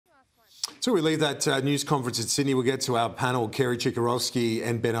So we leave that news conference in Sydney. We'll get to our panel, Kerry Chikarovsky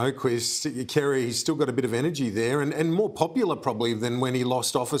and Ben Oquist. Kerry, he's still got a bit of energy there and more popular probably than when he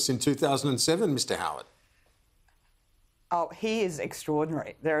lost office in 2007, Mr Howard. Oh, he is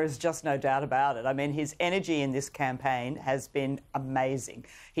extraordinary. There is just no doubt about it. I mean, his energy in this campaign has been amazing.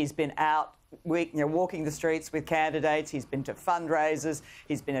 He's been out walking the streets with candidates. He's been to fundraisers.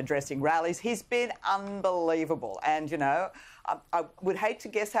 He's been addressing rallies. He's been unbelievable. And, you know, I would hate to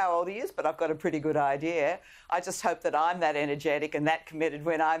guess how old he is, but I've got a pretty good idea. I just hope that I'm that energetic and that committed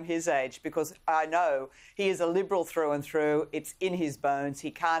when I'm his age, because I know he is a Liberal through and through. It's in his bones.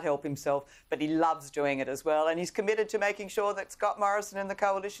 He can't help himself, but he loves doing it as well. And he's committed to making sure that Scott Morrison and the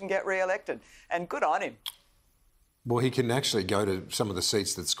coalition get re-elected. And good on him. Well, he can actually go to some of the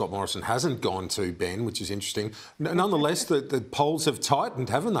seats that Scott Morrison hasn't gone to, Ben, which is interesting. Nonetheless, the polls have tightened,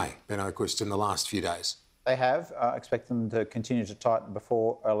 haven't they, Ben Oquist, in the last few days? They have. I expect them to continue to tighten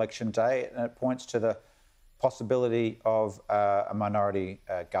before election day, and it points to the possibility of a minority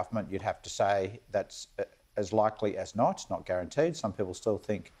government. You'd have to say that's as likely as not guaranteed. Some people still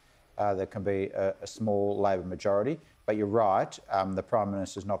think there can be a small Labor majority, but you're right, the Prime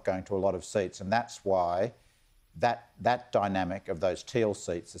Minister's not going to a lot of seats, and that's why that dynamic of those teal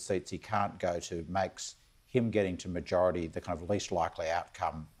seats, the seats he can't go to, makes him getting to majority the kind of least likely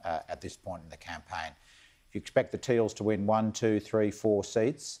outcome at this point in the campaign. If you expect the teals to win 1, 2, 3, 4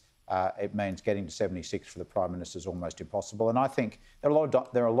 seats, it means getting to 76 for the Prime Minister is almost impossible. And I think there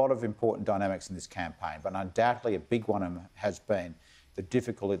are a lot of important dynamics in this campaign, but undoubtedly a big one has been the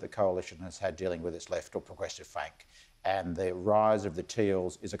difficulty the coalition has had dealing with its left or progressive flank. And the rise of the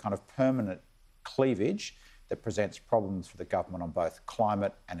teals is a kind of permanent cleavage that presents problems for the government on both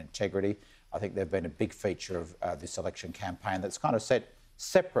climate and integrity. I think they've been a big feature of this election campaign that's kind of set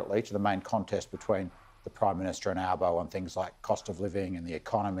separately to the main contest between the Prime Minister and Albo on things like cost of living and the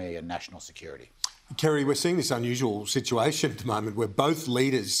economy and national security. Kerry, we're seeing this unusual situation at the moment where both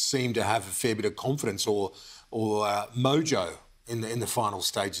leaders seem to have a fair bit of confidence or mojo in the final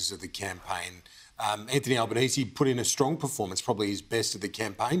stages of the campaign. Anthony Albanese put in a strong performance, probably his best of the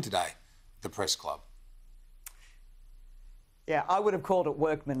campaign today at the Press Club. Yeah, I would have called it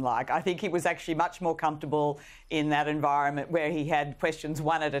workmanlike. I think he was actually much more comfortable in that environment where he had questions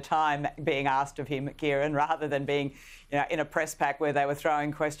one at a time being asked of him, Kieran, rather than being, you know, in a press pack where they were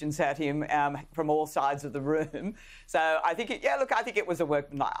throwing questions at him from all sides of the room. So I think, I think it was a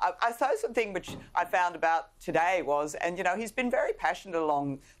workmanlike. I suppose something which I found about today was, and, you know, he's been very passionate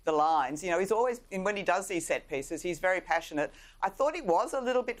along the lines. You know, he's always, when he does these set pieces, he's very passionate. I thought he was a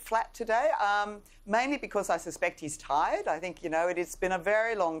little bit flat today, mainly because I suspect he's tired. I think, you know, it's been a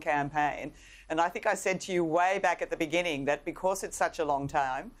very long campaign. And I think I said to you way back at the beginning that because it's such a long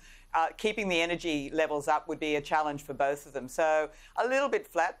time, keeping the energy levels up would be a challenge for both of them. So a little bit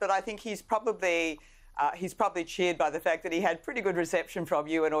flat, but I think he's probably cheered by the fact that he had pretty good reception from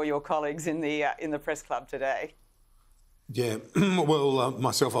you and all your colleagues in the press club today. Yeah, well,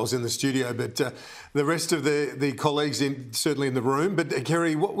 myself, I was in the studio, but the rest of the colleagues certainly in the room. But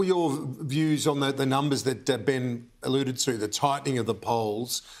Kerry, what were your views on the numbers that Ben alluded to, the tightening of the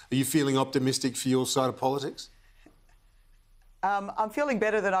polls? Are you feeling optimistic for your side of politics? I'm feeling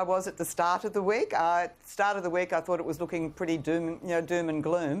better than I was at the start of the week. Start of the week, I thought it was looking pretty doom and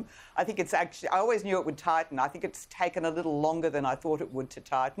gloom. I think it's actually, I always knew it would tighten. I think it's taken a little longer than I thought it would to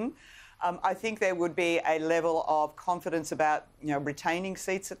tighten. I think there would be a level of confidence about, you know, retaining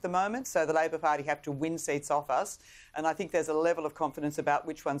seats at the moment. So the Labor Party have to win seats off us. And I think there's a level of confidence about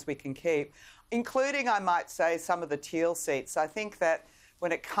which ones we can keep, including, I might say, some of the teal seats. I think that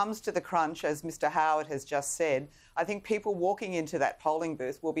when it comes to the crunch, as Mr Howard has just said, I think people walking into that polling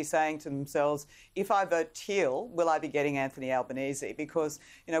booth will be saying to themselves, if I vote teal, will I be getting Anthony Albanese? Because,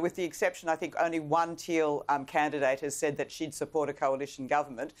 you know, with the exception, I think only one teal candidate has said that she'd support a coalition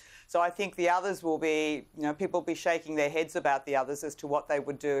government. So I think the others will be, you know, people will be shaking their heads about the others as to what they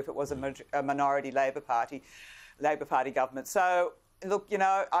would do if it was a minority Labor Party government. So, look, you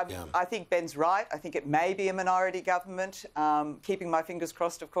know, I think Ben's right. I think it may be a minority government. Keeping my fingers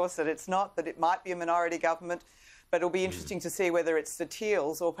crossed, of course, that it's not, but it might be a minority government. But it'll be interesting to see whether it's the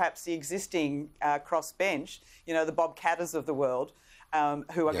teals or perhaps the existing crossbench, you know, the Bob Catters of the world,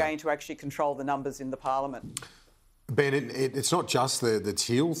 who are going to actually control the numbers in the parliament. Ben, it's not just the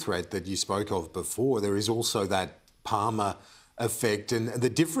teal threat that you spoke of before. There is also that Palmer effect. And the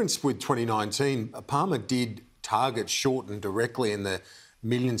difference with 2019, Palmer did target Shorten directly in the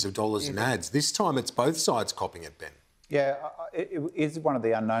millions of dollars in ads. This time it's both sides copying it, Ben. Yeah, it is one of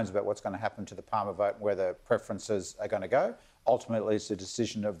the unknowns about what's going to happen to the Palmer vote and where the preferences are going to go. Ultimately, it's the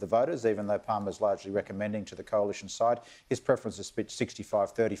decision of the voters, even though Palmer's largely recommending to the coalition side. His preference is split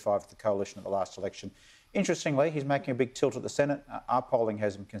 65-35 to the coalition at the last election. Interestingly, he's making a big tilt at the Senate. Our polling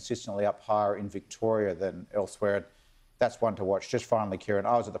has him consistently up higher in Victoria than elsewhere. That's one to watch. Just finally, Kieran,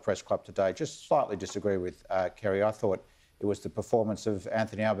 I was at the press club today, just slightly disagree with Kerry. I thought it was the performance of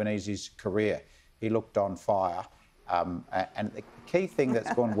Anthony Albanese's career. He looked on fire. And the key thing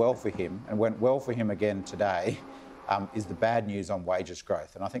that's gone well for him, and went well for him again today, is the bad news on wages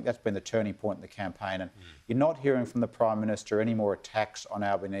growth. And I think that's been the turning point in the campaign. And you're not hearing from the Prime Minister any more attacks on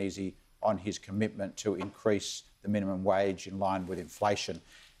Albanese on his commitment to increase the minimum wage in line with inflation.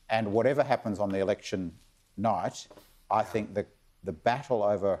 And whatever happens on the election night, I think the battle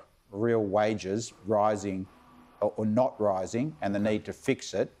over real wages rising or not rising and the need to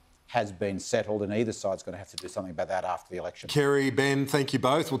fix it has been settled, and either side's going to have to do something about that after the election. Kerry, Ben, thank you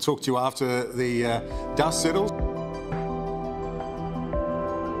both. We'll talk to you after the dust settles.